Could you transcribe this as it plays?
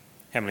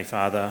Heavenly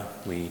Father,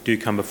 we do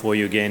come before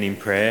you again in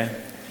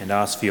prayer and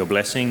ask for your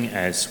blessing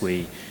as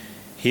we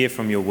hear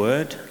from your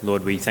word.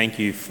 Lord, we thank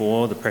you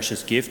for the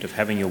precious gift of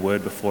having your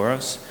word before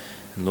us.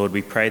 And Lord,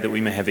 we pray that we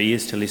may have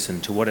ears to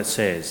listen to what it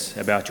says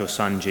about your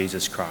Son,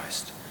 Jesus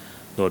Christ.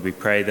 Lord, we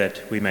pray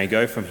that we may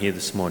go from here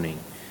this morning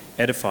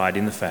edified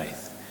in the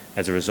faith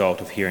as a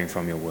result of hearing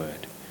from your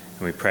word.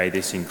 And we pray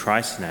this in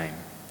Christ's name.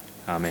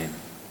 Amen.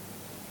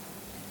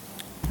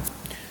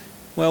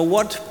 Well,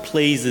 what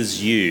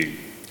pleases you?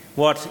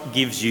 What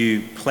gives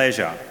you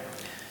pleasure?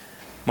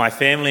 My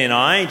family and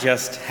I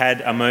just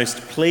had a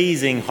most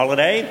pleasing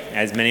holiday.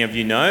 As many of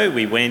you know,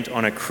 we went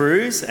on a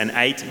cruise, an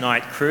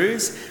 8-night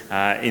cruise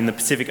in the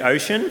Pacific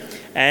Ocean,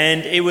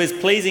 and it was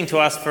pleasing to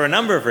us for a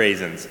number of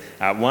reasons.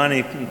 One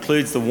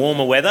includes the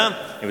warmer weather.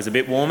 It was a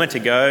bit warmer to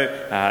go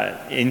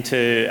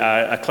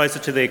closer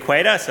to the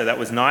equator, so that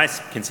was nice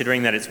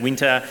considering that it's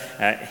winter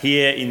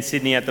here in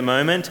Sydney at the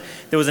moment.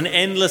 There was an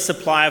endless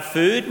supply of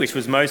food, which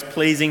was most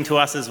pleasing to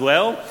us as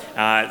well.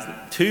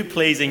 Too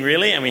pleasing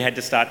really, and we had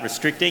to start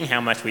restricting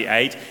how much we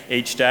ate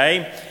each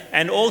day.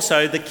 And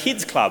also the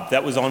kids club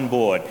that was on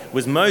board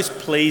was most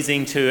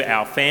pleasing to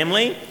our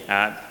family,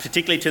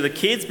 particularly to the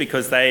kids,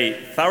 because they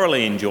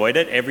thoroughly enjoyed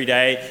it. Every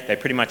day they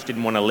pretty much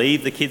didn't want to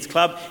leave the kids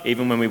club.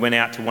 Even when we went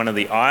out to one of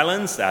the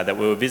islands that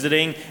we were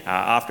visiting,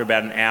 after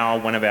about an hour,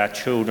 one of our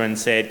children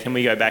said, "Can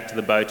we go back to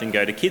the boat and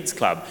go to kids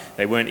club?"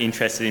 They weren't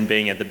interested in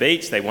being at the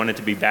beach. They wanted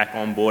to be back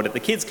on board at the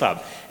kids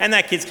club. And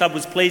that kids club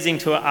was pleasing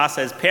to us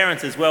as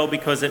parents as well,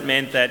 because it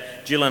meant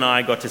that Jill and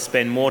I got to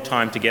spend more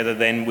time together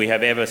than we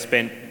have ever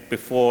spent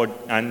before,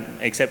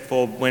 except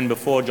for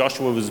before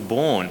Joshua was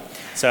born.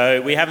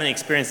 So we haven't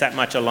experienced that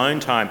much alone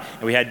time.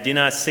 We had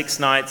dinner 6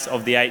 nights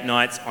of the 8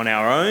 nights on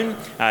our own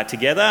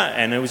together,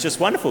 and it was just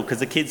wonderful because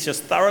the kids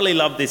just thoroughly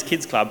loved this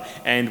kids club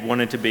and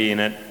wanted to be in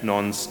it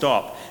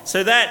non-stop.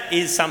 So that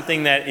is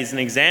something that is an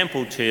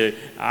example to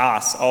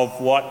us of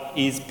what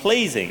is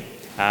pleasing.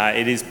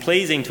 It is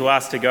pleasing to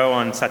us to go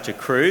on such a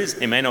cruise.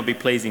 It may not be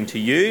pleasing to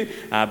you,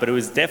 but it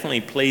was definitely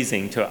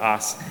pleasing to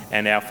us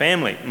and our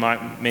family,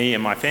 me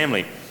and my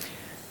family.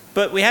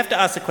 But we have to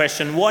ask the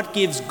question, what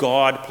gives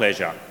God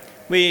pleasure?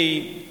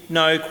 We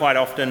know quite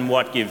often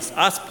what gives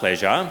us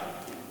pleasure,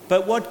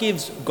 but what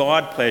gives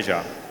God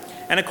pleasure?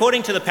 And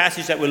according to the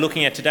passage that we're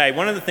looking at today,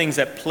 one of the things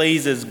that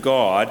pleases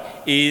God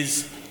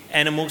is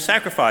animal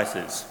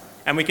sacrifices.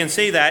 And we can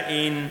see that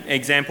in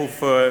example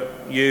for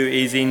you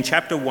is in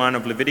chapter 1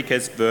 of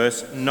Leviticus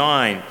verse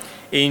 9.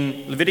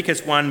 In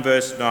Leviticus 1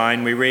 verse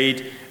 9 we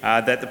read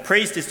that the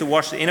priest is to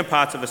wash the inner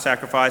parts of a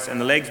sacrifice and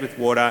the legs with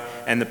water,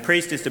 and the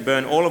priest is to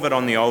burn all of it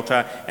on the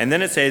altar. And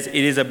then it says, "It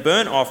is a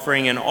burnt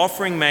offering, an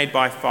offering made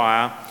by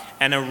fire,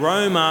 an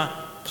aroma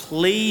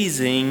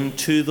pleasing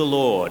to the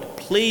Lord."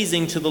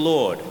 Pleasing to the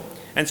Lord.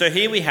 And so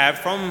here we have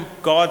from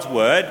God's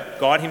word,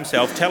 God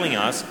himself telling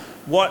us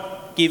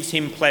what gives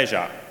him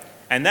pleasure.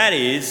 And that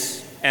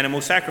is animal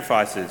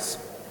sacrifices.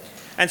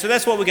 And so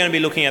that's what we're going to be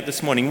looking at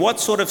this morning. What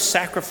sort of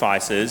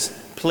sacrifices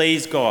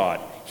please God?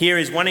 Here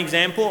is one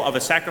example of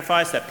a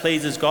sacrifice that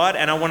pleases God,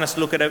 and I want us to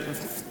look at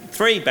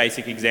 3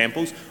 basic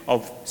examples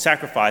of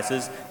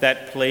sacrifices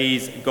that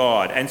please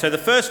God. And so the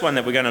first one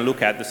that we're going to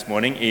look at this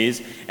morning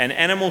is an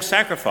animal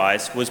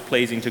sacrifice was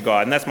pleasing to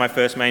God. And that's my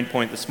first main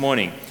point this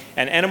morning.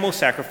 An animal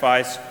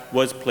sacrifice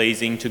was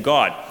pleasing to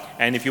God.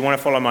 And if you want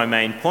to follow my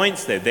main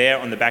points, they're there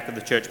on the back of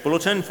the church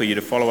bulletin for you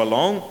to follow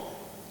along.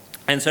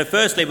 And so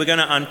firstly, we're going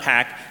to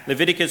unpack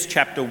Leviticus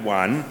chapter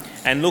 1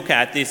 and look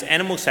at this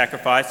animal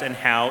sacrifice and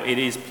how it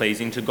is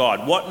pleasing to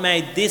God. What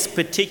made this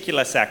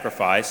particular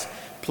sacrifice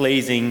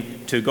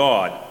pleasing to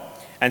God?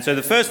 And so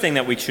the first thing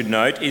that we should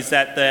note is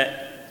that the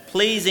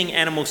pleasing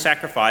animal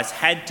sacrifice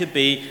had to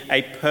be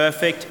a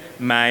perfect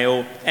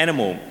male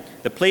animal.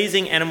 The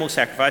pleasing animal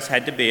sacrifice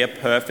had to be a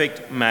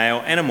perfect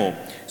male animal.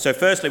 So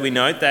firstly, we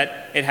note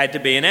that it had to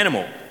be an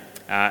animal.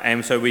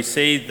 And so we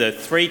see the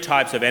 3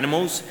 types of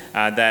animals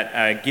that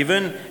are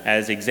given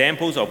as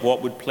examples of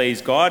what would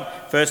please God.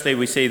 Firstly,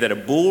 we see that a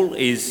bull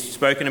is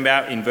spoken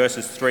about in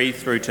verses 3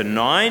 through to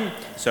 9.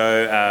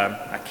 So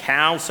a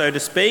cow, so to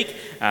speak,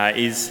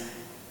 is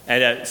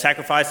a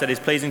sacrifice that is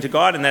pleasing to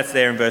God, and that's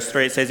there in verse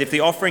 3. It says, "If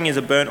the offering is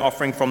a burnt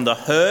offering from the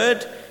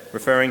herd,"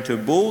 referring to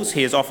bulls,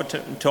 "he is offered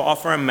to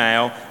offer a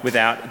male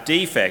without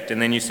defect."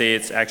 And then you see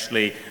it's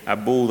actually a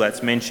bull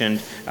that's mentioned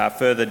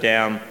further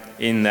down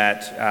in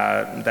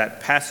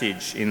that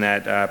passage, in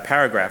that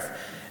paragraph.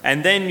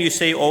 And then you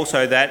see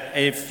also that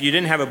if you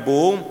didn't have a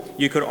bull,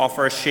 you could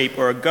offer a sheep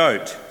or a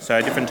goat, so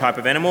a different type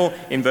of animal.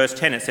 In verse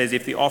 10 it says,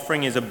 "If the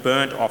offering is a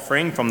burnt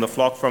offering from the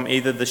flock from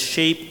either the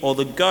sheep or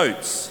the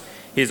goats,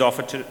 he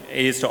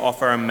is to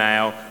offer a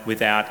male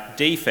without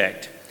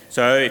defect."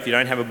 So if you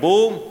don't have a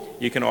bull,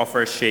 you can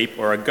offer a sheep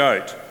or a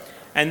goat.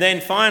 And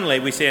then finally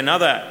we see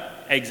another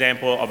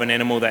example of an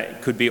animal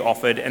that could be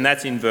offered, and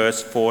that's in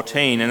verse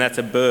 14, and that's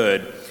a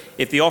bird.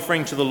 "If the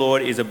offering to the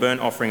Lord is a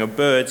burnt offering of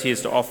birds, he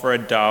is to offer a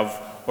dove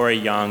or a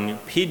young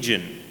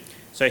pigeon."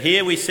 So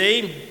here we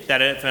see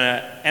that if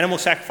an animal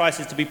sacrifice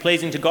is to be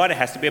pleasing to God, it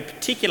has to be a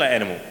particular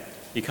animal.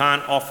 You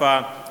can't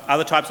offer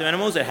other types of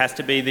animals. It has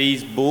to be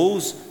these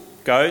bulls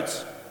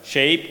goats,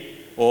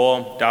 sheep,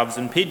 or doves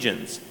and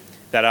pigeons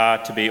that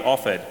are to be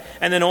offered.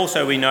 And then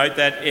also we note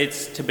that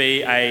it's to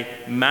be a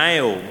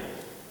male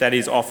that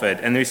is offered.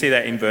 And we see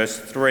that in verse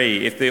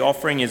 3. If the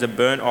offering is a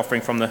burnt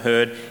offering from the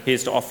herd, he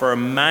is to offer a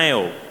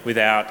male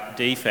without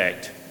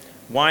defect.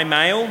 Why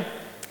male?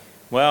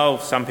 Well,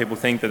 some people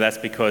think that that's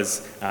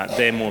because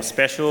they're more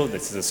special.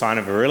 This is a sign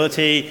of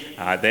virility.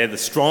 They're the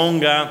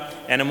stronger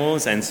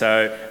animals. And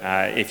so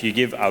if you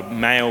give a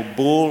male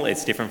bull,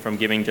 it's different from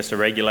giving just a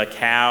regular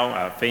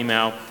cow, a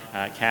female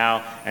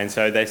cow. And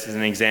so this is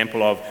an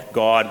example of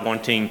God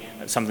wanting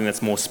something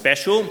that's more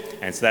special.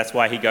 And so that's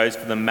why he goes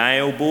for the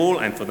male bull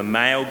and for the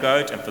male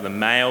goat and for the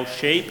male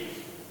sheep.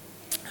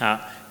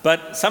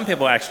 But some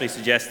people actually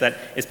suggest that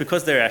it's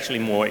because they're actually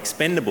more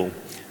expendable.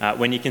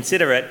 When you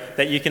consider it,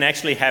 that you can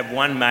actually have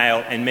one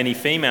male and many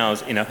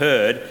females in a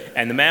herd,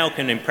 and the male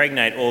can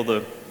impregnate all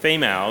the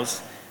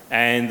females,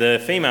 and the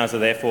females are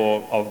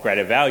therefore of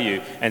greater value.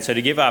 And so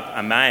to give up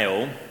a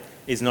male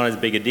is not as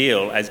big a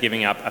deal as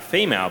giving up a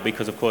female,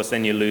 because of course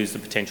then you lose the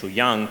potential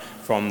young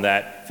from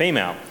that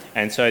female.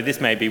 And so this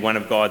may be one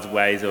of God's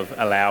ways of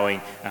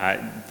allowing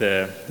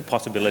the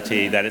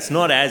possibility that it's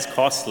not as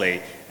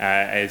costly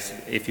as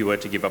if you were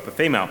to give up a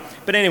female.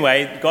 But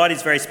anyway, God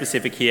is very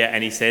specific here,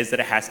 and he says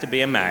that it has to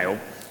be a male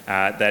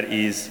that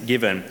is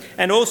given.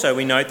 And also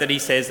we note that he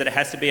says that it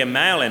has to be a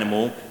male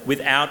animal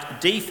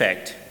without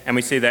defect. And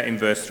we see that in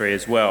verse 3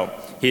 as well.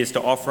 He is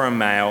to offer a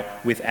male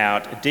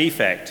without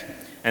defect.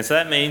 And so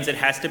that means it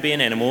has to be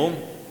an animal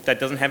that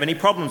doesn't have any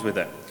problems with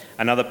it.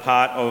 Another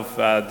part of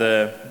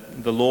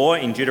the law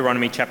in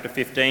Deuteronomy chapter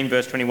 15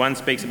 verse 21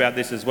 speaks about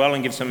this as well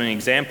and gives some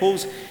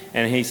examples.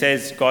 And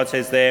God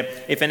says there,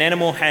 if an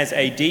animal has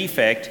a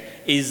defect,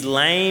 is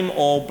lame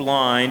or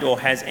blind, or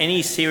has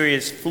any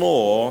serious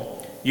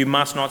flaw, you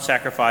must not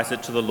sacrifice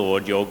it to the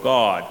Lord your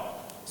God.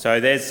 So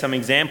there's some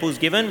examples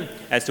given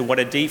as to what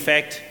a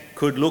defect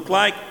could look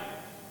like: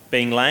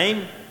 being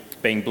lame,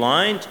 being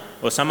blind,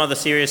 or some other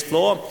serious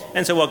flaw.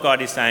 And so what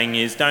God is saying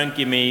is, don't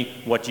give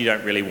me what you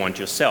don't really want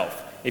yourself.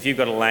 If you've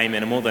got a lame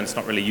animal, then it's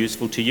not really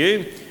useful to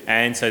you.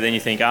 And so then you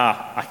think,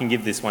 I can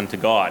give this one to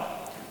God.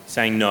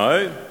 Saying,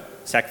 no,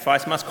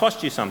 sacrifice must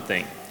cost you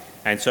something.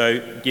 And so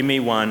give me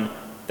one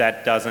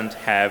that doesn't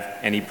have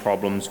any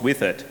problems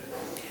with it.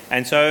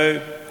 And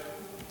so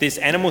this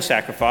animal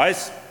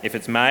sacrifice, if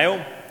it's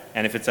male,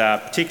 and if it's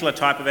a particular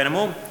type of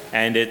animal,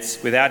 and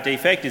it's without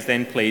defect, is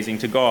then pleasing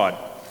to God.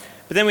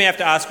 But then we have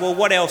to ask, well,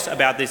 what else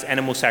about this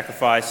animal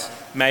sacrifice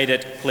made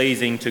it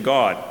pleasing to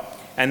God?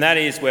 And that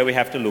is where we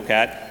have to look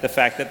at the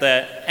fact that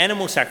the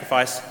animal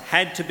sacrifice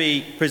had to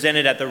be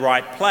presented at the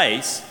right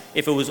place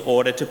if it was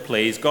ordered to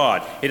please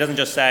God. He doesn't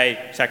just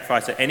say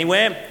sacrifice it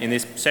anywhere. In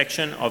this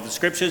section of the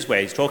scriptures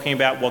where he's talking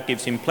about what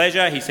gives him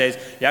pleasure, he says,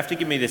 you have to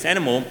give me this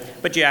animal,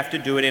 but you have to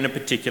do it in a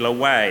particular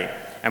way.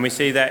 And we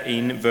see that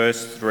in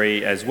verse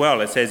 3 as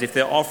well. It says, if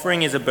the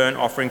offering is a burnt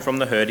offering from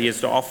the herd, he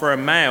is to offer a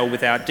male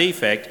without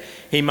defect.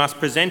 He must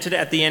present it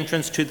at the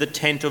entrance to the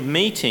tent of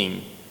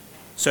meeting,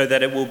 so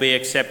that it will be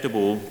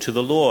acceptable to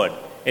the Lord.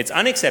 It's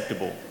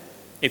unacceptable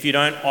if you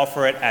don't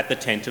offer it at the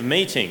tent of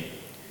meeting.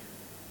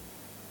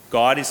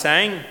 God is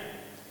saying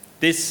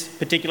this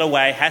particular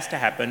way has to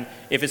happen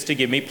if it's to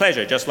give me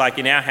pleasure. Just like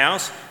in our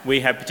house,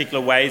 we have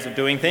particular ways of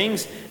doing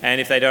things, and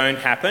if they don't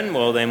happen,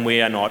 well, then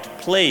we are not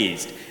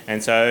pleased.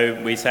 And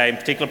so we say in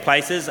particular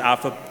places are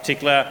for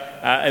particular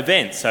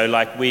events. So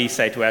like we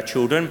say to our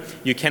children,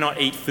 you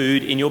cannot eat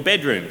food in your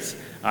bedrooms.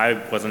 I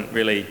wasn't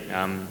really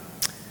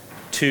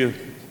too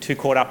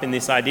caught up in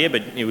this idea,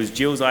 but it was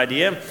Jill's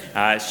idea.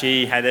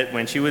 She had it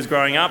when she was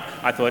growing up.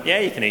 I thought, yeah,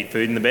 you can eat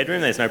food in the bedroom,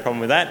 there's no problem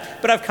with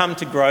that. But I've come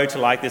to grow to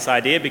like this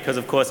idea because,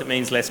 of course, it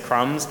means less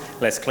crumbs,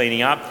 less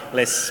cleaning up,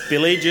 less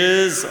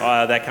spillages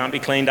that can't be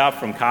cleaned up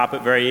from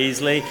carpet very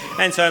easily.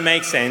 And so it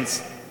makes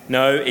sense,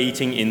 no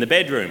eating in the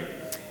bedroom.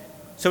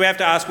 So we have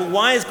to ask, well,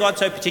 why is God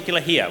so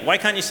particular here? Why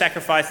can't you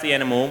sacrifice the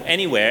animal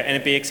anywhere and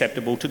it be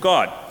acceptable to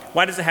God?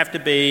 Why does it have to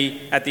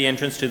be at the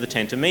entrance to the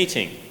tent of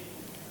meeting?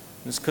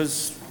 It's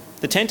because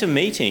the tent of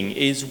meeting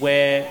is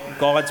where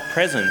God's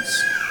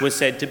presence was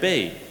said to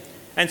be.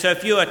 And so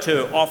if you are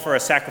to offer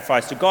a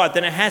sacrifice to God,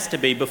 then it has to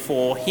be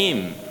before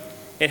him.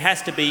 It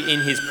has to be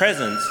in his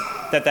presence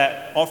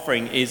that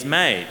offering is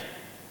made.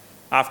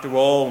 After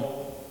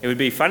all, it would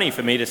be funny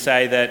for me to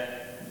say that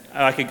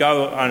I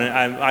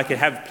could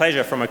have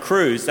pleasure from a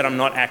cruise that I'm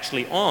not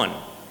actually on.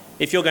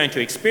 If you're going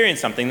to experience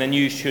something, then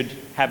you should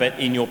have it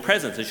in your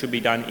presence. It should be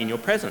done in your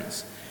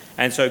presence.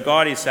 And so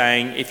God is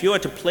saying, if you are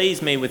to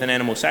please me with an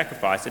animal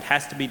sacrifice, it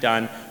has to be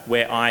done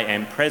where I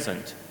am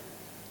present.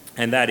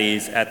 And that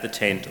is at the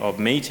tent of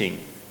meeting.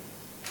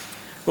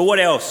 But what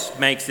else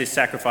makes this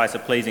sacrifice a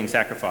pleasing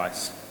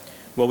sacrifice?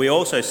 Well, we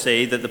also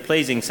see that the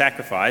pleasing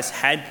sacrifice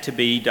had to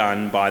be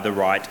done by the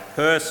right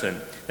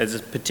person. There's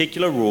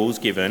particular rules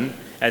given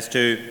as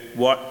to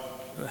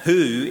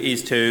who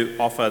is to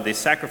offer this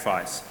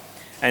sacrifice.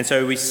 And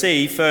so we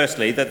see,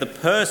 firstly, that the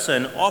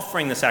person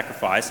offering the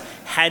sacrifice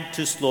had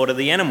to slaughter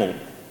the animal.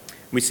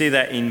 We see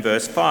that in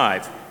verse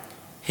 5.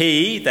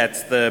 He,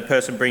 that's the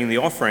person bringing the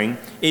offering,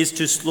 is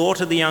to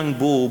slaughter the young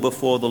bull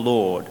before the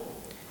Lord.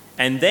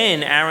 And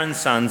then Aaron's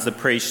sons, the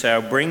priests,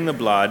 shall bring the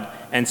blood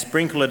and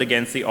sprinkle it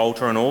against the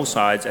altar on all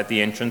sides at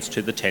the entrance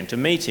to the tent of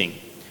meeting.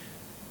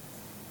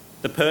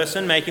 The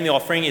person making the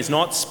offering is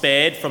not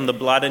spared from the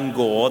blood and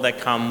gore that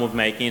come with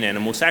making an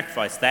animal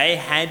sacrifice. They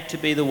had to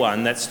be the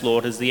one that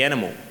slaughters the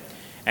animal.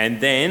 And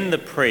then the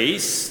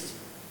priest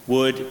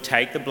would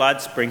take the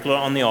blood, sprinkle it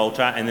on the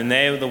altar, and then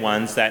they were the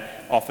ones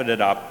that offered it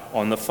up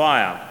on the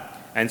fire.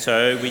 And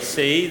so we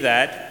see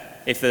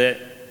that if the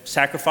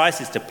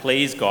sacrifice is to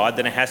please God,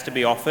 then it has to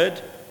be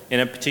offered in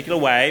a particular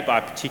way,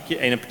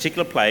 in a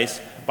particular place,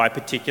 by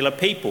particular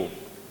people.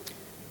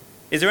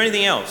 Is there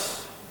anything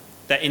else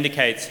that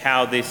indicates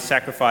how this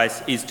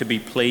sacrifice is to be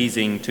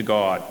pleasing to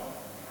God?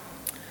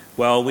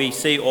 Well, we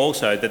see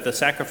also that the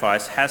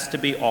sacrifice has to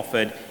be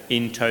offered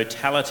in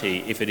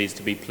totality if it is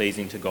to be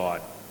pleasing to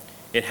God.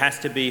 It has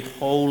to be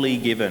wholly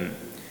given.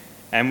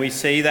 And we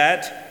see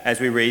that as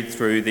we read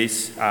through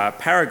this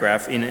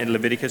paragraph in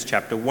Leviticus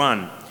chapter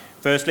 1.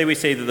 Firstly, we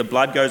see that the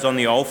blood goes on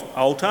the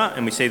altar,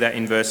 and we see that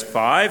in verse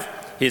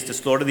 5. He is to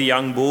slaughter the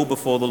young bull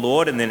before the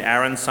Lord, and then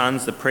Aaron's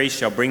sons, the priests,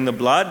 shall bring the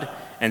blood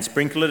and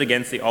sprinkle it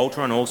against the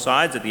altar on all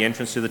sides at the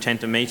entrance to the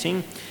tent of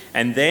meeting.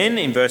 And then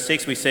in verse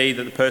 6 we see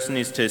that the person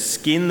is to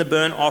skin the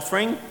burnt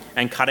offering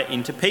and cut it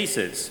into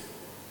pieces.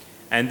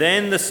 And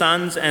then the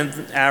sons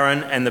and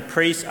Aaron and the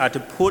priests are to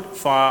put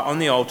fire on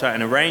the altar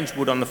and arrange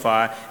wood on the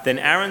fire. Then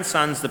Aaron's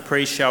sons, the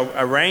priests, shall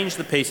arrange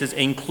the pieces,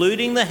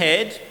 including the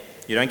head.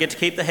 You don't get to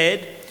keep the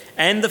head.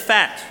 And the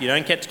fat. You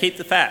don't get to keep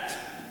the fat.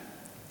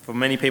 For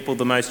many people,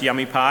 the most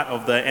yummy part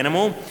of the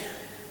animal.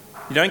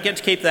 You don't get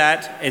to keep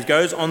that. It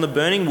goes on the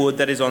burning wood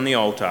that is on the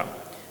altar.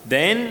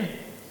 Then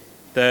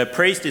the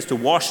priest is to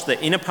wash the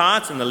inner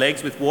parts and the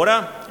legs with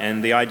water,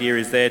 and the idea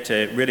is there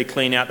to really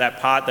clean out that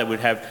part that would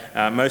have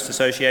most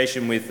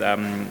association with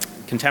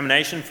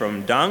contamination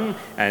from dung,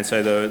 and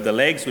so the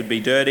legs would be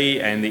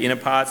dirty and the inner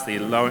parts,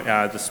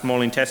 the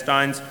small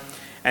intestines.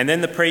 And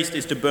then the priest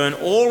is to burn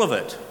all of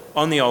it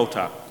on the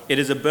altar. It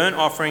is a burnt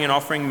offering, an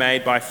offering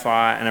made by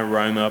fire, an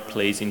aroma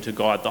pleasing to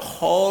God. The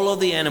whole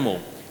of the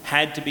animal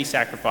had to be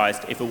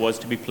sacrificed if it was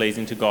to be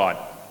pleasing to God,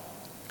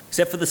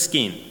 except for the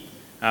skin.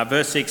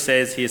 Verse 6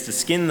 says he is to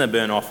skin the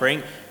burnt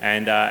offering,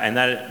 and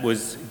that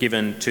was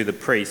given to the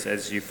priest,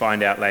 as you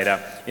find out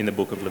later in the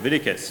book of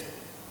Leviticus.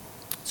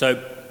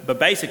 But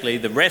basically,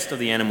 the rest of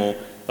the animal,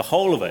 the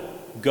whole of it,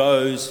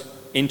 goes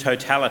in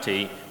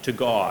totality to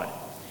God.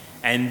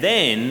 And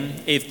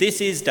then, if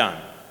this is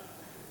done,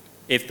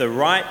 if the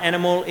right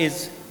animal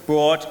is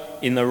brought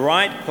in the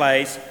right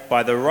place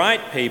by the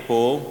right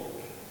people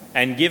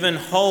and given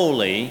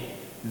wholly,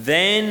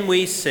 then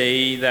we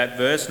see that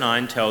verse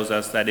 9 tells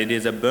us that it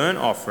is a burnt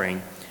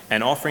offering,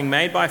 an offering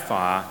made by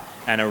fire,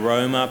 an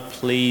aroma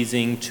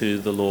pleasing to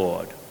the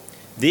Lord.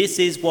 This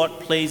is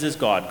what pleases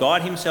God.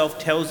 God himself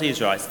tells the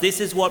Israelites, this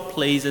is what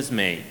pleases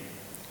me,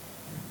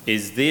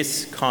 is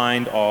this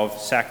kind of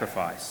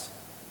sacrifice.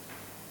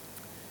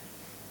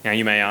 Now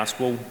you may ask,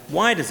 well,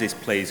 why does this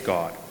please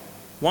God?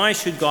 Why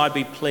should God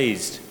be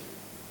pleased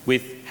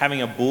with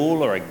having a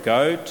bull or a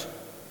goat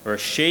or a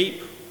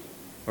sheep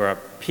or a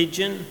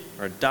pigeon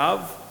or a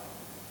dove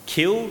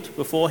killed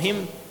before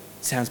him?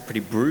 Sounds pretty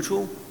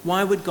brutal.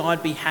 Why would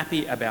God be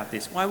happy about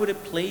this? Why would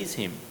it please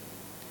him?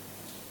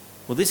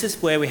 Well, this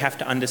is where we have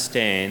to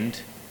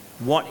understand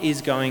what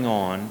is going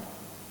on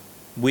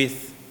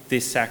with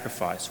this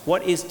sacrifice.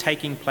 What is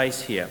taking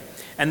place here?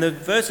 And the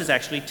verses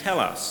actually tell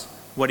us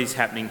what is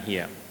happening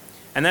here.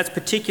 And that's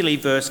particularly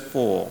verse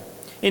 4.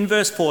 In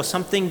verse 4,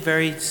 something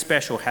very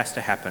special has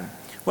to happen.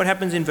 What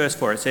happens in verse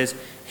 4? It says,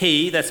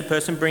 he, that's the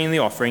person bringing the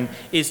offering,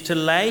 is to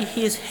lay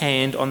his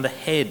hand on the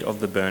head of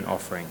the burnt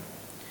offering,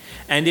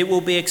 and it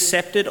will be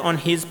accepted on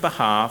his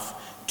behalf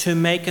to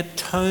make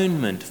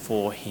atonement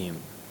for him.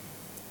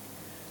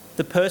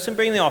 The person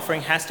bringing the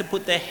offering has to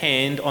put their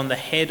hand on the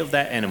head of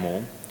that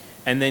animal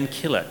and then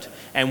kill it.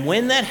 And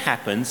when that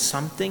happens,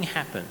 something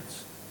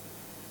happens.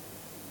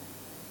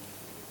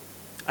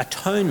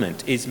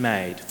 Atonement is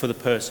made for the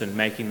person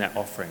making that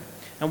offering.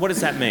 And what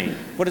does that mean?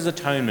 What does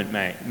atonement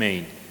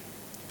mean?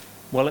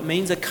 Well, it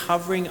means a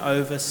covering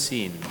over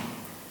sin.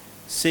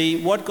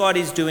 See, what God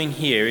is doing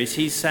here is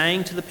he's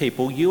saying to the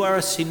people, you are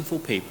a sinful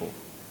people.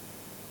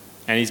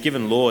 And he's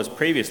given laws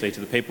previously to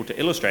the people to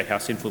illustrate how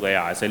sinful they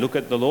are. As they look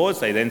at the laws,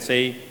 they then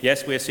see,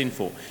 yes, we're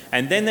sinful.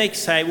 And then they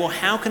say, well,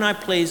 how can I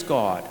please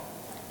God?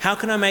 How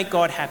can I make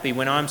God happy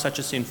when I'm such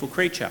a sinful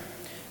creature?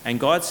 And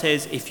God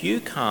says, if you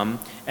come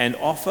and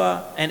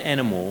offer an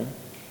animal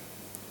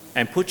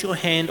and put your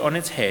hand on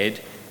its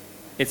head,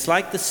 it's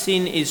like the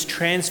sin is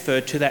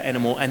transferred to that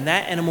animal, and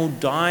that animal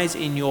dies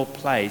in your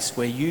place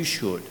where you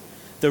should.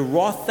 The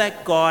wrath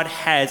that God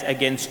has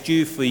against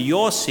you for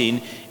your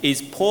sin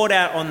is poured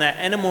out on that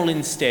animal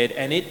instead,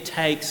 and it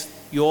takes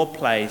your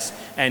place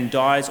and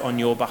dies on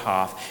your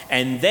behalf.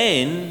 And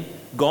then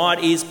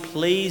God is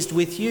pleased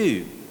with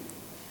you.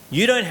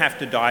 You don't have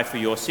to die for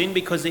your sin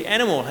because the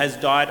animal has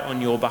died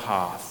on your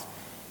behalf.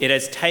 It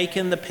has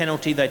taken the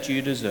penalty that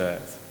you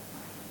deserve.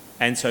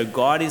 And so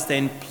God is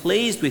then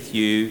pleased with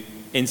you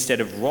instead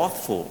of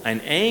wrathful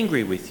and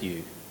angry with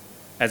you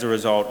as a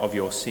result of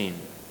your sin.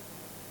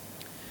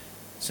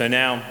 So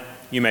now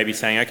you may be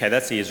saying, okay,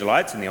 that's the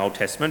Israelites in the Old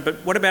Testament, but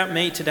what about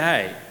me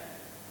today?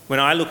 When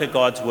I look at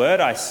God's word,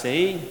 I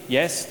see,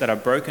 yes, that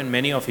I've broken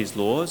many of his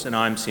laws and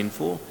I'm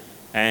sinful.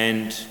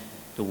 And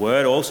the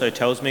word also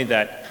tells me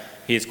that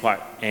he is quite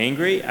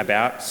angry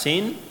about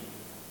sin,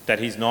 that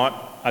he's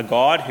not a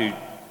God who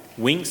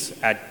winks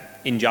at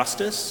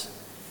injustice.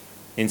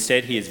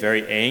 Instead, he is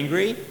very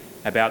angry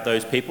about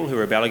those people who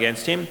rebel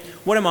against him.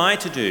 What am I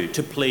to do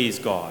to please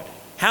God?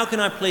 How can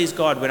I please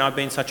God when I've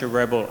been such a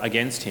rebel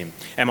against him?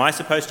 Am I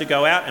supposed to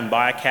go out and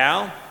buy a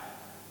cow?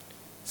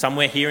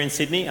 Somewhere here in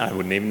Sydney, I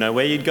wouldn't even know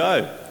where you'd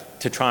go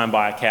to try and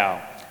buy a cow.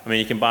 I mean,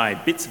 you can buy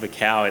bits of a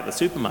cow at the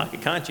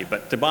supermarket, can't you?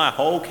 But to buy a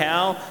whole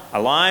cow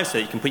alive so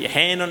you can put your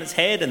hand on its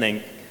head and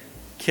then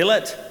kill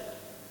it,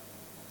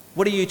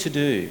 what are you to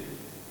do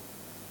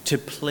to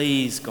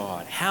please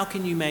God? How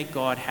can you make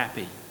God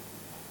happy?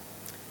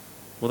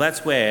 Well,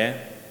 that's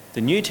where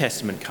the New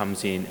Testament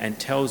comes in and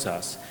tells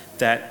us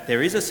that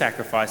there is a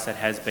sacrifice that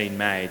has been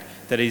made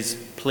that is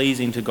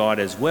pleasing to God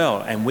as well,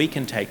 and we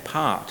can take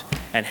part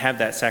and have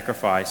that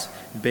sacrifice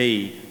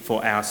be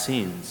for our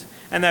sins.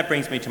 And that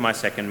brings me to my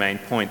second main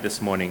point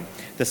this morning.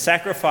 The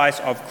sacrifice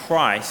of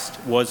Christ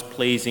was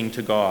pleasing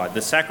to God.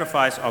 The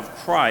sacrifice of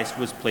Christ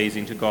was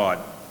pleasing to God.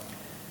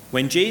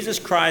 When Jesus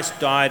Christ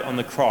died on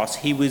the cross,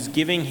 he was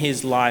giving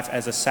his life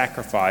as a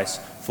sacrifice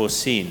for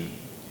sin.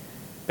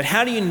 But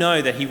how do you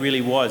know that he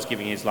really was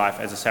giving his life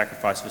as a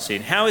sacrifice for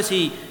sin? How is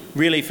he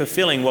really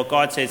fulfilling what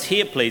God says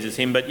here pleases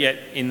him, but yet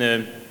in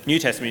the New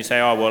Testament you say,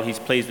 oh, well, he's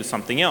pleased with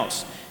something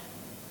else?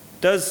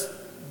 Does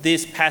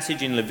this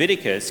passage in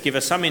Leviticus give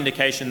us some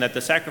indication that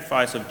the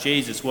sacrifice of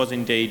Jesus was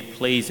indeed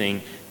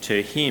pleasing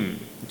to him,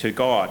 to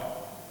God?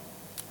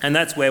 And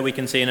that's where we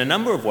can see in a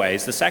number of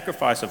ways the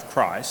sacrifice of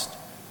Christ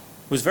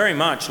was very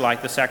much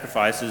like the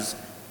sacrifices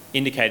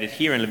indicated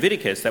here in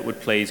Leviticus that would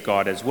please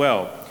God as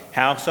well.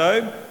 How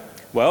so?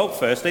 Well,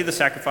 firstly, the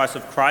sacrifice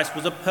of Christ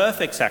was a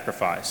perfect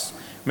sacrifice.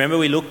 Remember,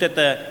 we looked at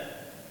the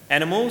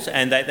animals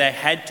and that they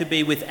had to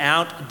be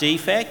without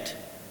defect.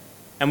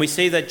 And we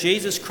see that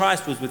Jesus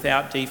Christ was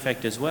without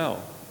defect as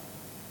well.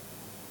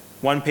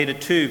 1 Peter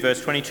 2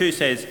 verse 22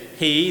 says,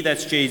 he,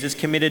 that's Jesus,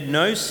 committed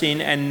no sin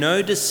and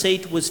no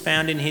deceit was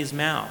found in his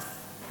mouth.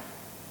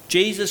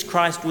 Jesus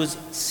Christ was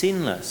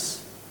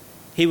sinless.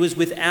 He was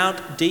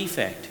without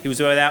defect. He was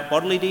without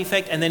bodily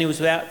defect, and then he was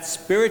without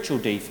spiritual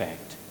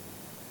defect.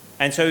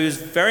 And so he was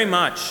very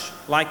much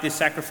like the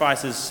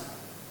sacrifices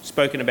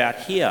spoken about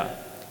here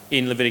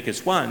in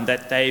Leviticus 1,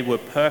 that they were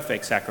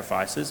perfect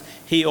sacrifices.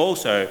 He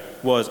also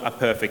was a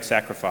perfect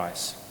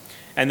sacrifice.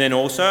 And then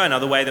also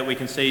another way that we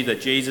can see that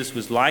Jesus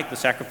was like the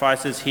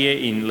sacrifices here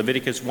in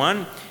Leviticus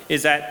 1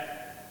 is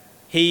that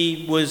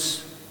he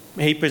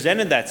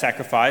presented that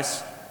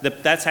sacrifice.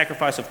 That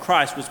sacrifice of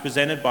Christ was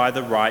presented by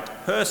the right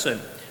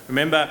person.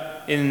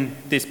 Remember, in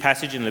this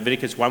passage in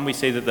Leviticus 1, we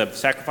see that the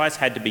sacrifice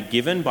had to be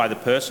given by the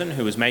person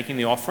who was making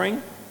the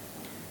offering.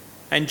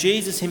 And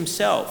Jesus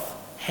himself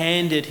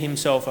handed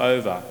himself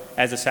over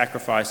as a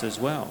sacrifice as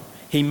well.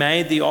 He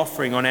made the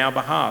offering on our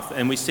behalf.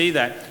 And we see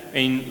that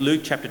in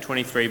Luke chapter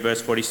 23,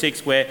 verse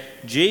 46, where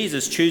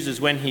Jesus chooses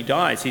when he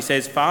dies. He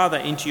says, Father,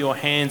 into your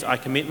hands I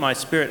commit my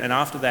spirit. And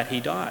after that he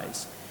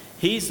dies.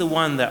 He's the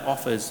one that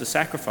offers the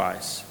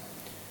sacrifice.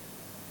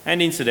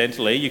 And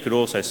incidentally, you could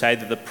also say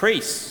that the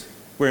priests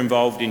were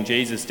involved in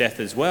Jesus' death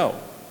as well.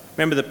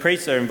 Remember, the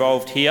priests are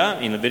involved here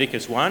in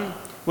Leviticus 1.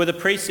 Were the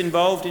priests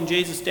involved in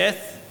Jesus'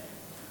 death?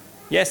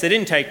 Yes, they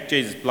didn't take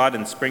Jesus' blood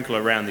and sprinkle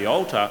around the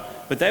altar,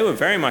 but they were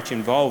very much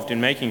involved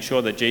in making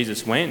sure that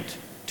Jesus went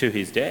to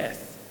his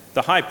death.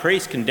 The high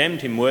priest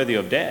condemned him worthy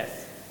of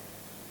death.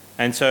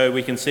 And so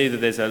we can see that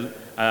there's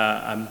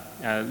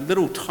a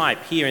little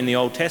type here in the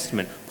Old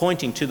Testament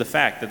pointing to the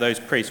fact that those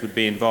priests would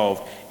be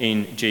involved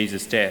in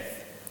Jesus' death.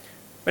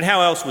 But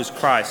how else was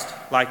Christ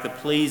like the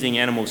pleasing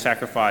animal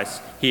sacrifice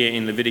here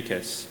in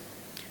Leviticus?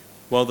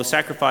 Well, the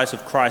sacrifice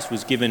of Christ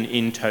was given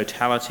in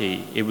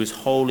totality. It was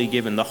wholly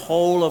given. The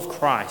whole of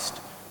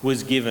Christ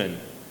was given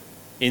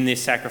in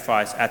this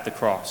sacrifice at the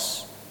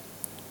cross.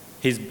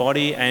 His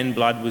body and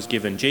blood was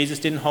given. Jesus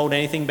didn't hold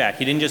anything back.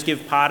 He didn't just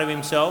give part of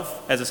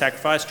himself as a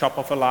sacrifice, chop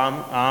off an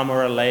arm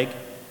or a leg.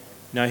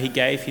 No, he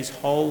gave his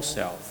whole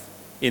self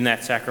in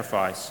that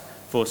sacrifice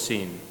for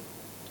sin.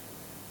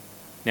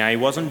 Now, he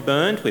wasn't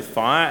burned with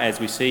fire, as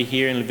we see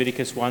here in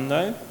Leviticus 1,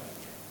 though.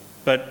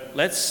 But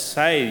let's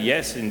say,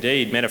 yes,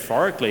 indeed,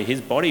 metaphorically, his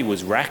body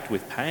was racked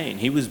with pain.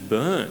 He was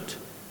burnt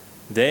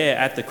there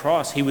at the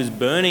cross. He was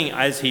burning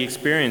as he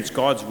experienced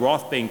God's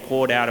wrath being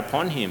poured out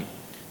upon him.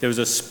 There was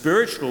a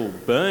spiritual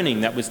burning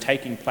that was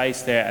taking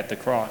place there at the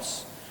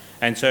cross.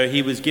 And so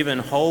he was given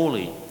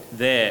wholly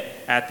there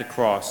at the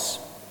cross.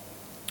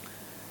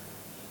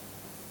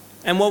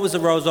 And what was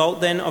the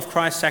result then of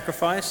Christ's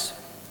sacrifice?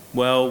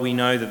 Well, we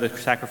know that the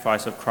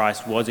sacrifice of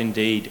Christ was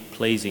indeed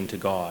pleasing to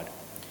God.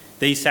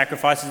 These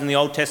sacrifices in the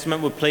Old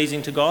Testament were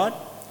pleasing to God?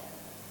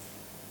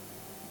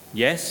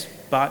 Yes,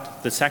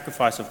 but the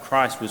sacrifice of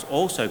Christ was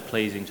also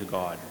pleasing to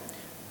God.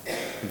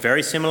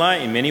 Very similar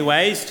in many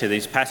ways to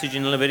this passage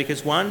in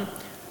Leviticus 1.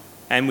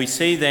 And we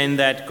see then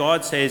that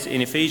God says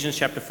in Ephesians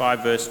chapter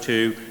 5 verse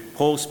 2,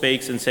 Paul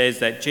speaks and says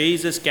that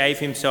Jesus gave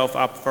himself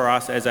up for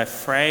us as a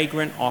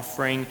fragrant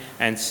offering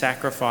and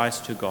sacrifice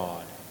to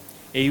God.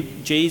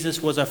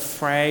 Jesus was a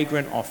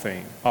fragrant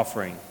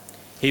offering.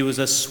 He was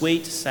a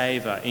sweet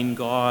savour in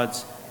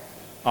God's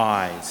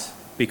eyes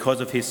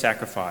because of his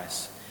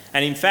sacrifice.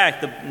 And in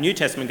fact, the New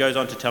Testament goes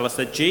on to tell us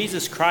that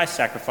Jesus Christ's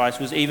sacrifice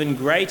was even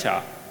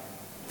greater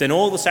than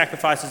all the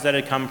sacrifices that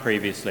had come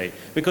previously.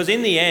 Because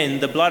in the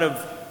end, the blood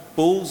of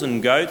bulls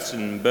and goats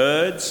and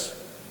birds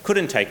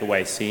couldn't take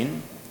away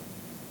sin.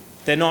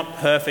 They're not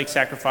perfect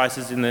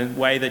sacrifices in the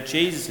way that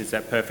Jesus is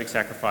that perfect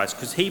sacrifice.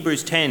 Because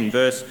Hebrews 10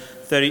 verse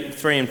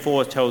 33 and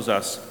 4 tells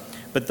us,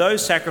 "But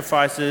those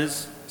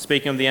sacrifices,"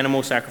 speaking of the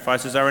animal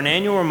sacrifices, "are an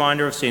annual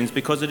reminder of sins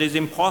because it is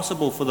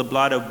impossible for the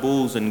blood of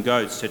bulls and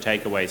goats to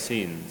take away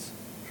sins."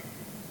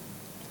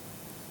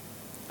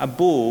 A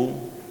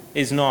bull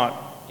is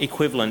not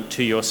equivalent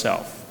to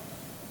yourself.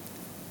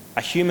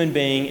 A human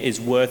being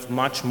is worth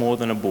much more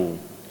than a bull.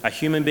 A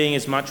human being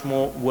is much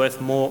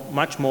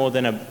more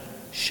than a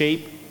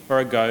sheep or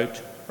a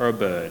goat or a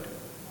bird.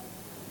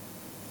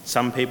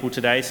 Some people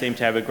today seem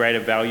to have a greater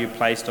value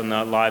placed on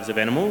the lives of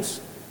animals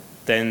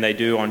than they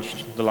do on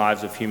the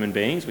lives of human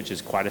beings, which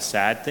is quite a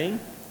sad thing.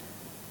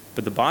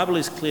 But the Bible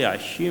is clear, a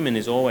human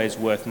is always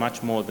worth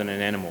much more than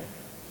an animal.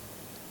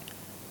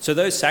 So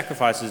those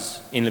sacrifices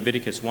in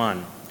Leviticus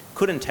 1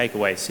 couldn't take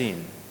away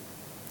sin.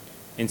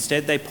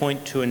 Instead, they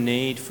point to a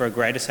need for a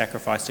greater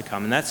sacrifice to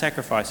come, and that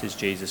sacrifice is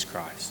Jesus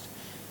Christ.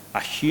 A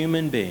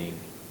human being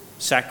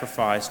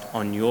sacrificed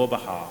on your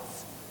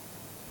behalf.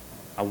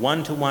 A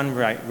 1-to-1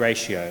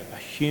 ratio, a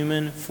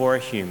human for a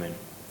human.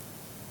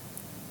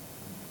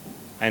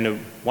 And a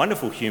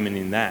wonderful human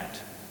in that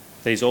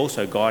he's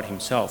also God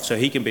himself, so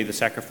he can be the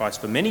sacrifice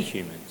for many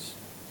humans.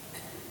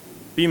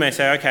 But you may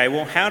say, okay,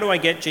 well, how do I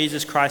get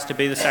Jesus Christ to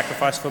be the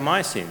sacrifice for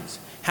my sins?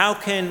 How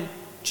can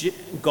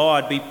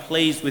God be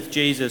pleased with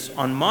Jesus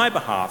on my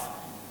behalf?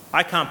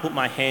 I can't put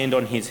my hand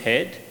on his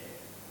head.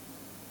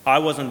 I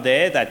wasn't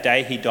there that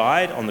day he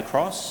died on the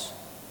cross.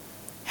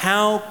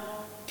 How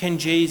can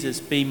Jesus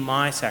be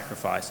my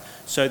sacrifice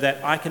so that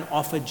I can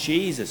offer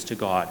Jesus to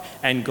God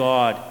and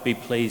God be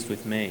pleased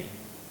with me?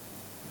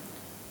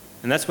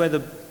 And that's where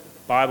the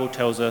Bible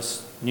tells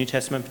us, New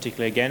Testament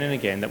particularly again and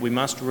again, that we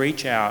must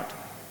reach out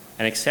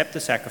and accept the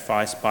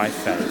sacrifice by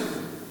faith.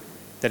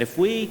 That if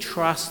we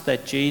trust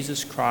that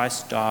Jesus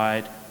Christ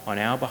died on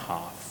our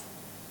behalf,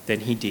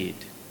 then he did.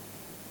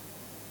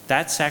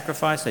 That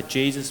sacrifice that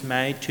Jesus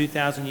made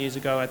 2,000 years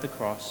ago at the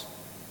cross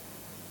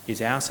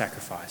is our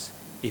sacrifice,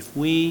 if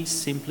we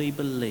simply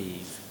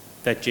believe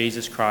that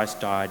Jesus Christ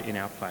died in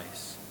our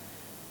place.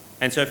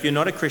 And so if you're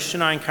not a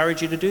Christian, I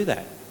encourage you to do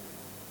that.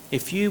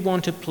 If you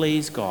want to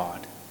please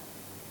God,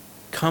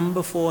 come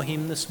before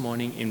him this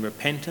morning in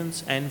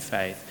repentance and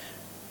faith,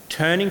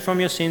 turning from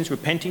your sins,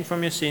 repenting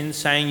from your sins,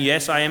 saying,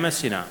 yes, I am a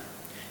sinner,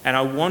 and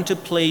I want to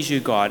please you,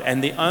 God,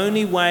 and the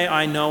only way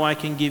I know I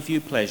can give you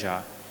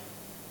pleasure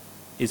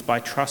is by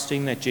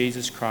trusting that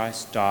Jesus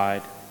Christ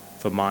died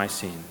for my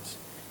sins.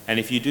 And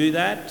if you do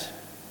that,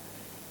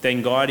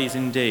 then God is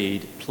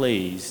indeed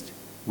pleased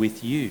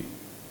with you,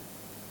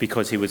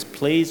 because he was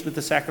pleased with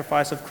the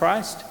sacrifice of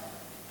Christ,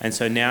 and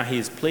so now he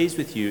is pleased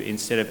with you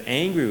instead of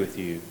angry with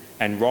you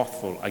and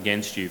wrathful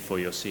against you for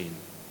your sin.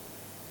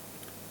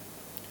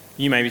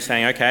 You may be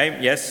saying, okay,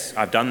 yes,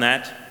 I've done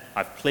that.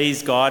 I've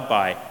pleased God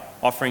by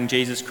offering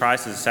Jesus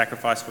Christ as a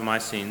sacrifice for my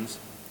sins.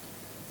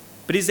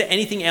 But is there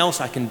anything else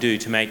I can do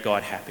to make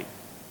God happy?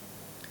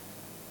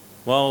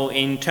 Well,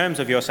 in terms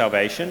of your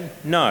salvation,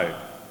 no.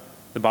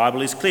 The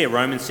Bible is clear.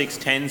 Romans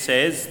 6:10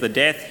 says, the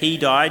death he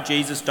died,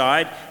 Jesus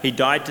died, he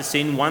died to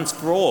sin once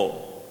for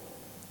all.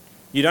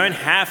 You don't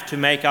have to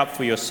make up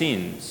for your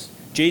sins.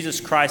 Jesus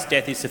Christ's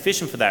death is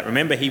sufficient for that.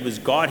 Remember, he was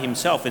God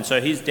himself, and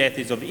so his death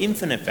is of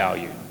infinite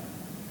value.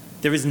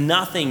 There is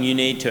nothing you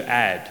need to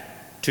add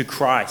to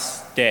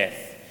Christ's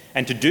death.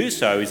 And to do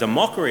so is a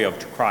mockery of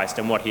Christ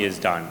and what he has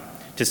done.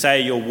 To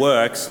say your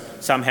works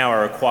somehow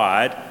are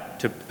required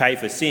to pay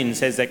for sin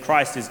says that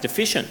Christ is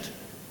deficient,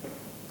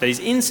 that he's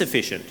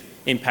insufficient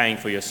in paying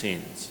for your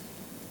sins.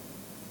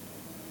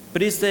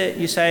 But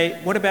you say,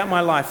 what about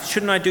my life?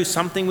 Shouldn't I do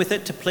something with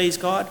it to please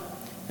God?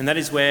 And that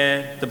is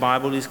where the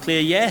Bible is clear.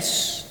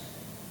 Yes,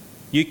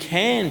 you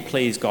can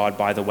please God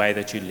by the way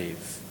that you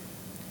live.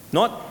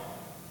 Not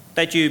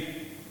that you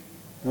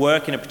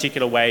work in a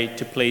particular way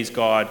to please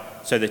God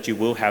so that you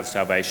will have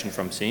salvation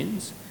from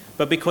sins,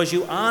 but because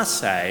you are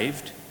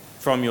saved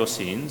from your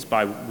sins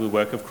by the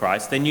work of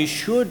Christ, then you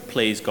should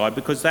please God,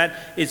 because that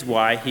is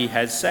why he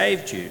has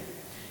saved you.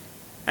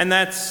 And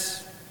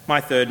that's my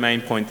third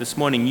main point this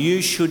morning.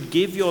 You should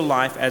give your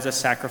life as a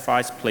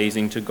sacrifice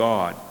pleasing to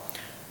God.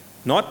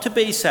 Not to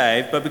be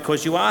saved, but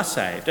because you are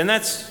saved. And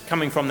that's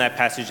coming from that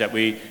passage that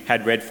we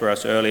had read for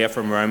us earlier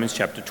from Romans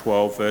chapter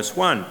 12, verse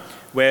 1,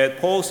 where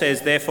Paul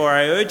says, therefore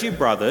I urge you,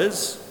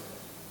 brothers,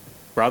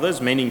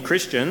 brothers, meaning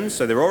Christians,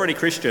 so they're already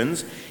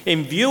Christians,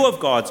 in view of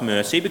God's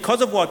mercy,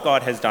 because of what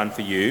God has done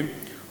for you,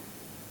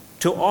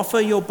 to offer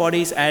your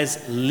bodies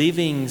as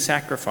living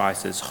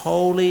sacrifices,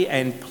 holy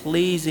and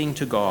pleasing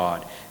to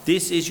God.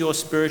 This is your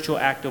spiritual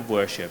act of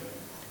worship.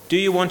 Do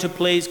you want to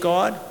please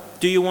God?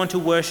 Do you want to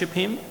worship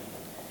him?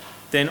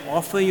 Then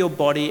offer your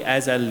body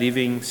as a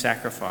living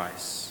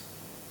sacrifice.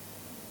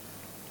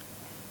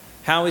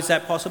 How is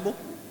that possible?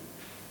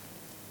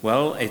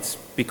 Well, it's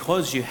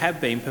because you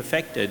have been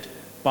perfected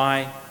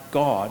by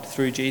God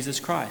through Jesus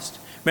Christ.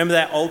 Remember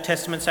that Old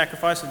Testament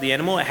sacrifice of the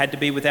animal? It had to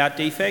be without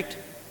defect.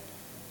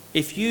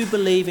 If you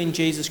believe in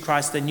Jesus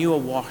Christ, then you are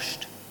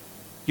washed.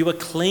 You are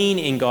clean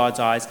in God's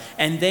eyes,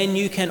 and then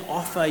you can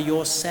offer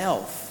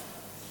yourself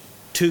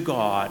to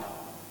God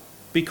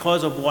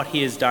because of what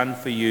he has done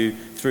for you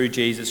through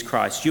Jesus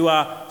Christ. You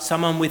are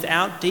someone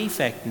without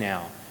defect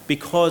now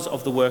because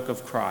of the work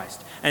of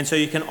Christ. And so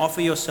you can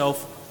offer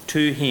yourself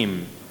to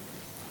him.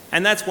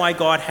 And that's why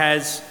God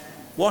has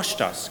washed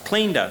us,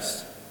 cleaned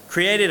us,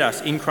 created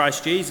us in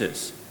Christ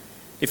Jesus.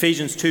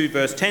 Ephesians 2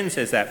 verse 10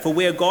 says that, "For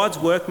we are God's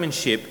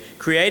workmanship,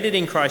 created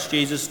in Christ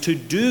Jesus to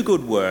do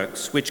good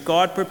works, which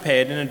God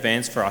prepared in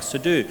advance for us to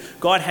do."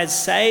 God has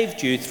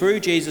saved you through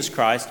Jesus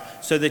Christ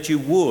so that you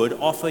would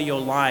offer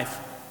your life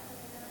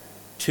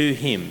to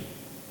him.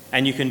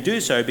 And you can do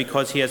so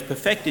because he has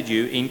perfected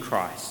you in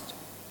Christ.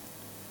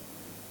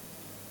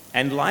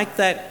 And like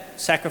that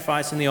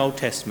sacrifice in the Old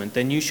Testament,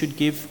 then you should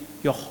give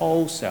your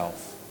whole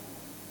self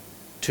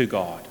to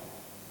God.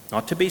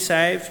 Not to be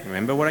saved,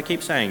 remember what I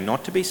keep saying,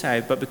 not to be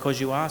saved, but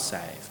because you are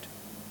saved.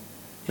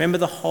 Remember,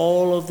 the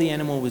whole of the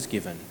animal was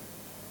given.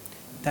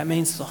 That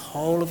means the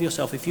whole of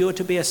yourself. If you are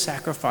to be a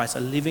sacrifice, a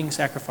living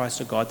sacrifice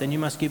to God, then you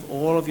must give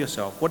all of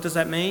yourself. What does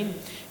that mean?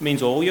 It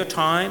means all your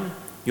time,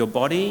 your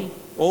body,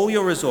 all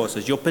your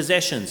resources, your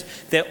possessions.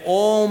 They're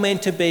all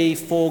meant to be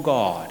for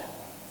God.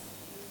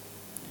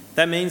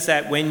 That means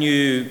that when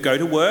you go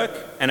to work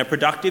and are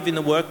productive in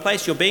the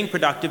workplace, you're being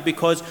productive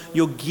because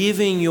you're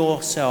giving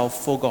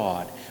yourself for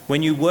God.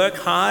 When you work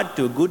hard,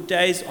 do a good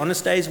day's,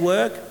 honest day's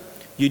work,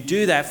 you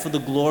do that for the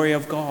glory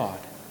of God.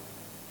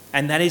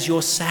 And that is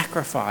your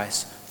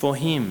sacrifice for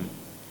him.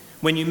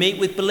 When you meet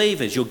with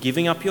believers, you're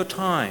giving up your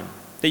time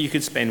that you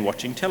could spend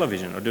watching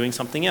television or doing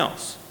something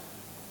else.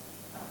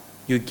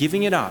 You're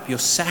giving it up. You're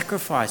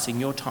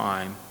sacrificing your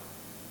time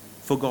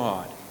for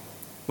God.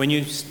 When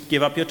you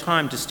give up your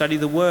time to study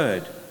the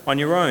Word on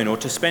your own or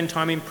to spend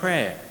time in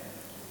prayer,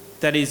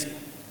 that is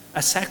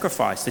a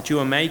sacrifice that you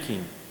are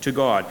making to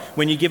God.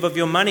 When you give of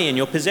your money and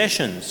your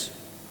possessions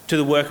to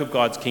the work of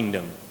God's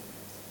kingdom.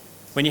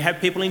 When you have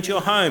people into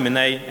your home and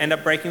they end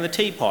up breaking the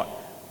teapot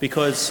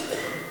because,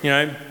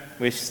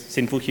 we're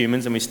sinful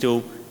humans and we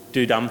still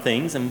do dumb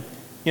things, and,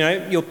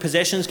 your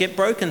possessions get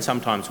broken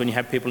sometimes when you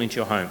have people into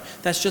your home.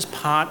 That's just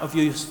part of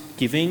you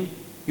giving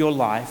your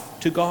life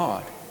to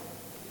God.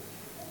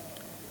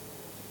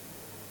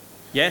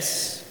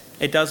 Yes,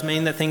 it does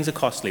mean that things are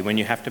costly when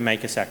you have to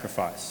make a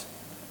sacrifice.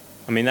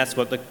 I mean, that's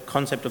what the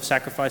concept of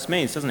sacrifice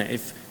means, doesn't it?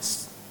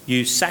 If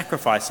you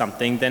sacrifice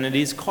something, then it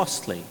is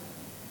costly.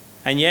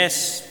 And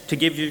yes, to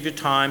give of your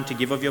time, to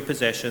give of your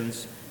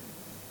possessions,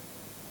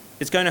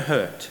 it's going to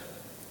hurt.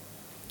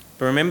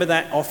 But remember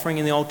that offering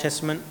in the Old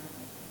Testament?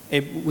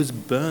 It was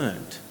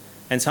burnt.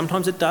 And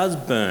sometimes it does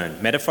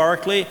burn,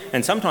 metaphorically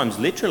and sometimes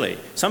literally.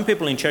 Some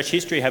people in church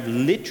history have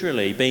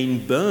literally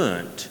been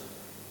burnt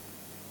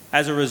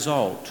as a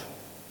result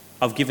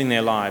of giving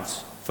their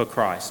lives for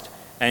Christ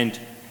and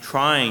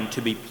trying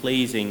to be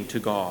pleasing to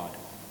God.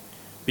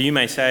 But you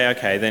may say,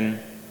 okay,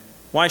 then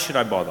why should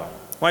I bother?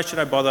 Why should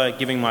I bother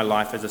giving my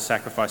life as a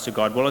sacrifice to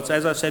God? Well, it's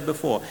as I said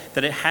before,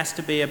 that it has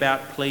to be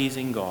about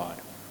pleasing God.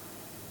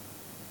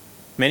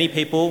 Many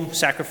people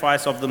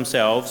sacrifice of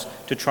themselves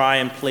to try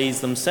and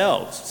please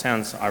themselves.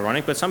 Sounds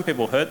ironic, but some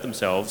people hurt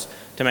themselves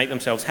to make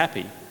themselves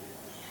happy.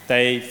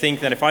 They think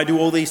that if I do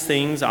all these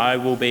things, I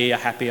will be a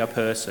happier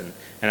person.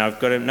 And I've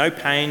got no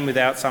pain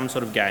without some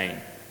sort of gain.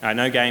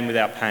 No gain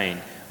without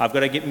pain. I've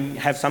got to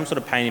have some sort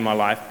of pain in my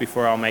life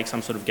before I'll make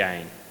some sort of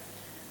gain.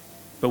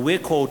 But we're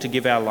called to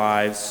give our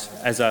lives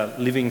as a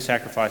living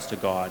sacrifice to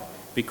God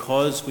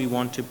because we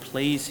want to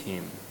please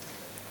him.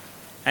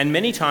 And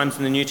many times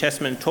in the New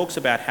Testament it talks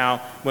about how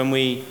when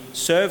we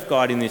serve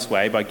God in this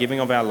way, by giving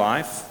of our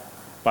life,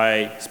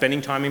 by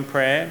spending time in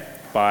prayer,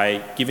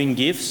 by giving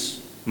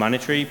gifts,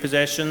 monetary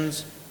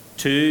possessions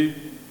to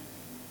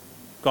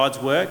God's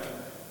work,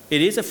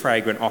 it is a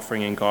fragrant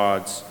offering in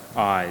God's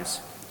eyes.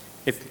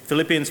 If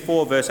Philippians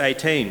 4 verse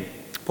 18,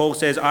 Paul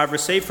says, "I've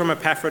received from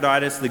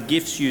Epaphroditus the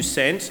gifts you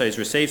sent." So he's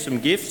received some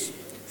gifts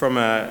from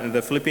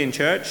the Philippian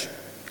church.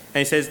 And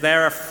he says,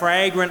 "They're a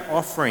fragrant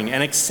offering,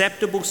 an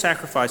acceptable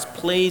sacrifice,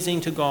 pleasing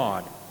to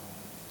God."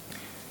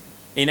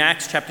 In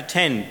Acts chapter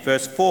 10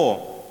 verse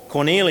 4,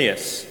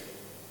 Cornelius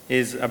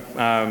is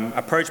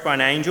approached by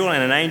an angel,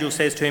 and an angel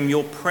says to him,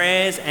 "Your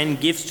prayers and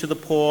gifts to the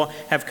poor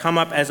have come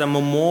up as a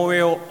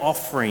memorial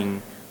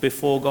offering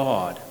before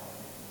God."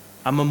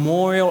 A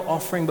memorial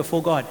offering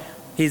before God.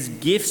 His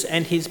gifts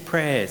and his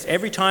prayers.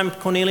 Every time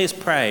Cornelius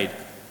prayed,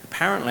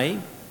 apparently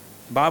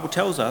The Bible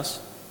tells us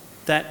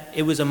that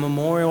it was a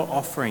memorial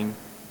offering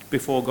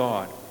before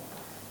God.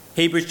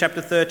 Hebrews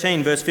chapter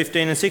 13, verse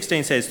 15 and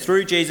 16 says,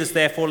 "Through Jesus,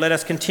 therefore, let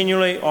us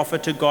continually offer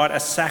to God a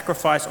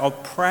sacrifice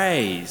of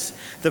praise,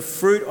 the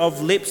fruit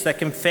of lips that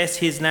confess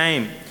his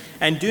name.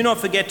 And do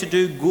not forget to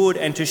do good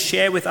and to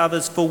share with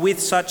others, for with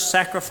such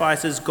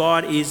sacrifices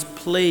God is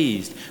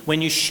pleased."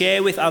 When you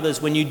share with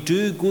others, when you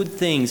do good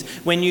things,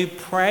 when you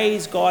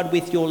praise God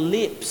with your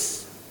lips,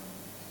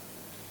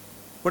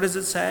 what does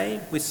it say?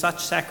 With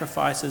such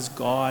sacrifices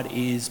God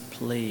is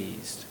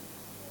pleased.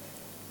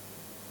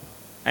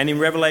 And in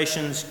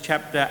Revelation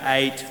chapter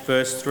 8,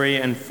 verse 3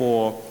 and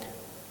 4,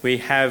 we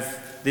have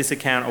this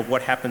account of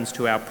what happens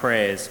to our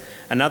prayers.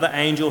 "Another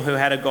angel who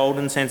had a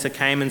golden censer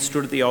came and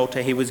stood at the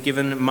altar. He was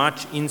given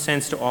much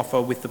incense to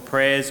offer with the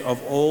prayers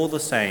of all the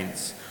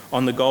saints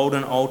on the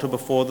golden altar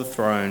before the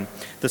throne.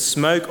 The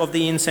smoke of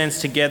the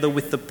incense together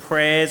with the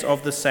prayers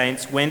of the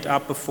saints went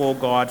up before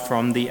God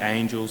from the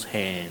angel's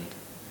hand."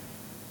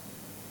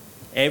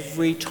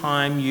 Every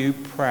time you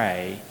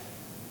pray,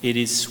 it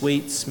is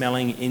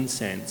sweet-smelling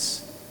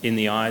incense in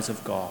the eyes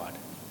of God.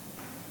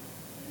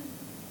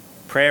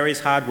 Prayer is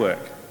hard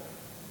work.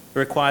 It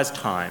requires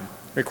time.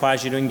 It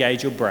requires you to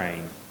engage your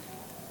brain.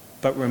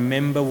 But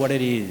remember what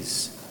it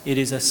is. It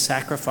is a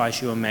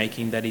sacrifice you are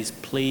making that is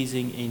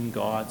pleasing in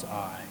God's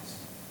eyes.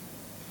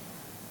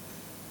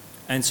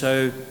 And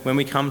so when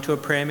we come to a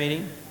prayer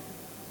meeting,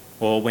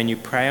 or when you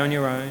pray on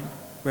your own,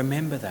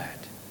 remember that.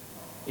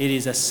 It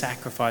is a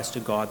sacrifice to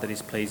God that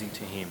is pleasing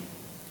to him.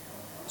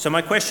 So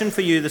my question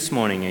for you this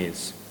morning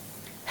is,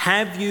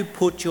 have you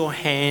put your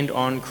hand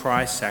on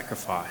Christ's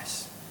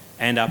sacrifice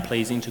and are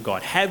pleasing to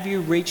God? Have you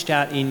reached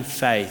out in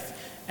faith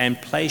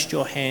and placed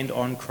your hand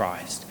on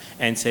Christ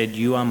and said,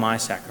 "You are my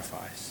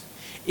sacrifice"?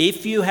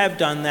 If you have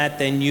done that,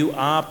 then you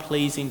are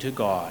pleasing to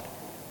God.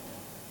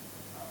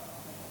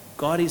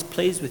 God is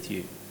pleased with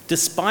you,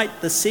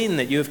 despite the sin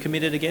that you have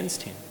committed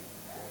against him.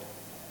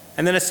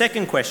 And then a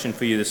second question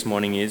for you this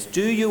morning is,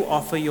 do you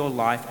offer your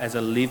life as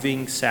a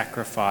living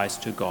sacrifice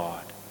to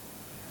God?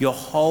 Your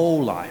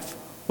whole life.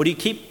 Or do you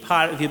keep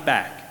part of your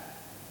back?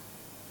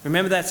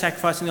 Remember that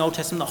sacrifice in the Old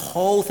Testament? The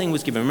whole thing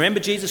was given.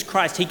 Remember Jesus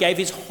Christ, he gave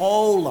his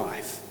whole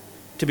life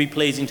to be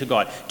pleasing to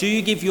God. Do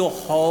you give your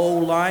whole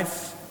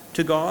life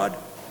to God?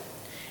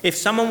 If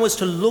someone was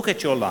to look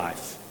at your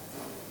life,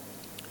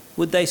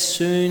 would they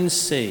soon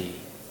see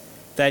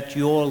that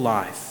your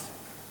life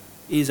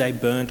is a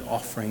burnt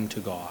offering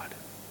to God?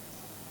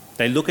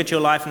 They look at your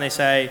life and they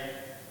say,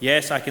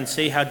 "Yes, I can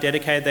see how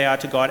dedicated they are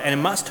to God," and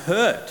it must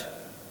hurt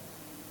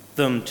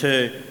them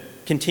to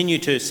continue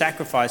to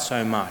sacrifice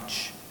so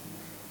much.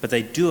 But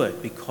they do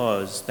it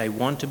because they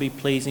want to be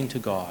pleasing to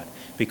God,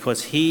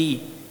 because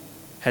he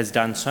has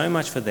done so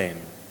much for them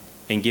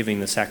in giving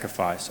the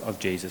sacrifice of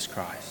Jesus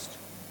Christ.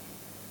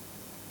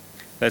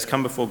 Let's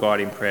come before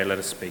God in prayer. Let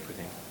us speak with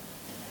him.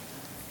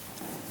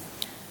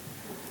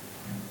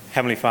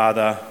 Heavenly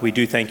Father, we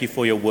do thank you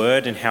for your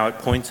word and how it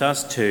points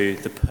us to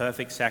the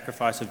perfect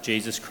sacrifice of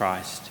Jesus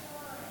Christ.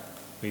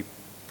 We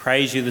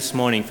praise you this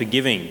morning for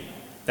giving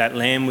that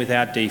lamb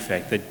without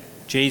defect, that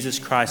Jesus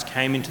Christ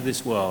came into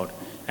this world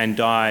and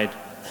died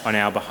on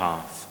our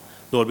behalf.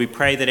 Lord, we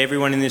pray that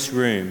everyone in this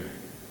room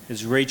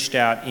has reached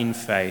out in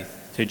faith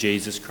to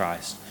Jesus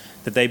Christ,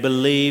 that they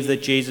believe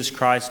that Jesus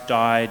Christ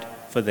died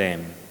for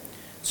them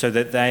so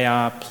that they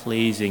are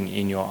pleasing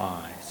in your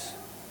eyes.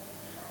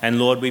 And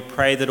Lord, we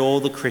pray that all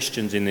the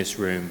Christians in this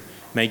room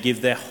may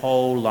give their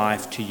whole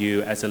life to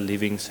you as a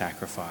living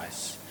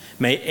sacrifice.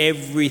 May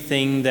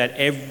everything that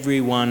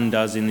everyone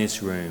does in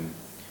this room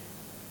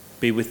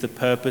be with the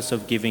purpose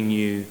of giving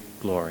you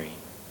glory.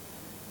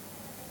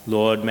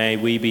 Lord, may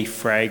we be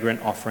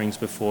fragrant offerings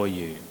before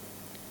you,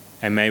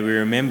 and may we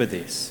remember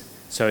this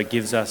so it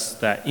gives us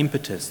that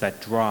impetus,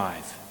 that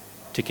drive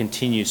to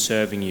continue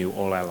serving you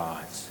all our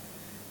lives.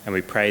 And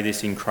we pray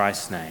this in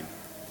Christ's name.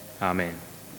 Amen.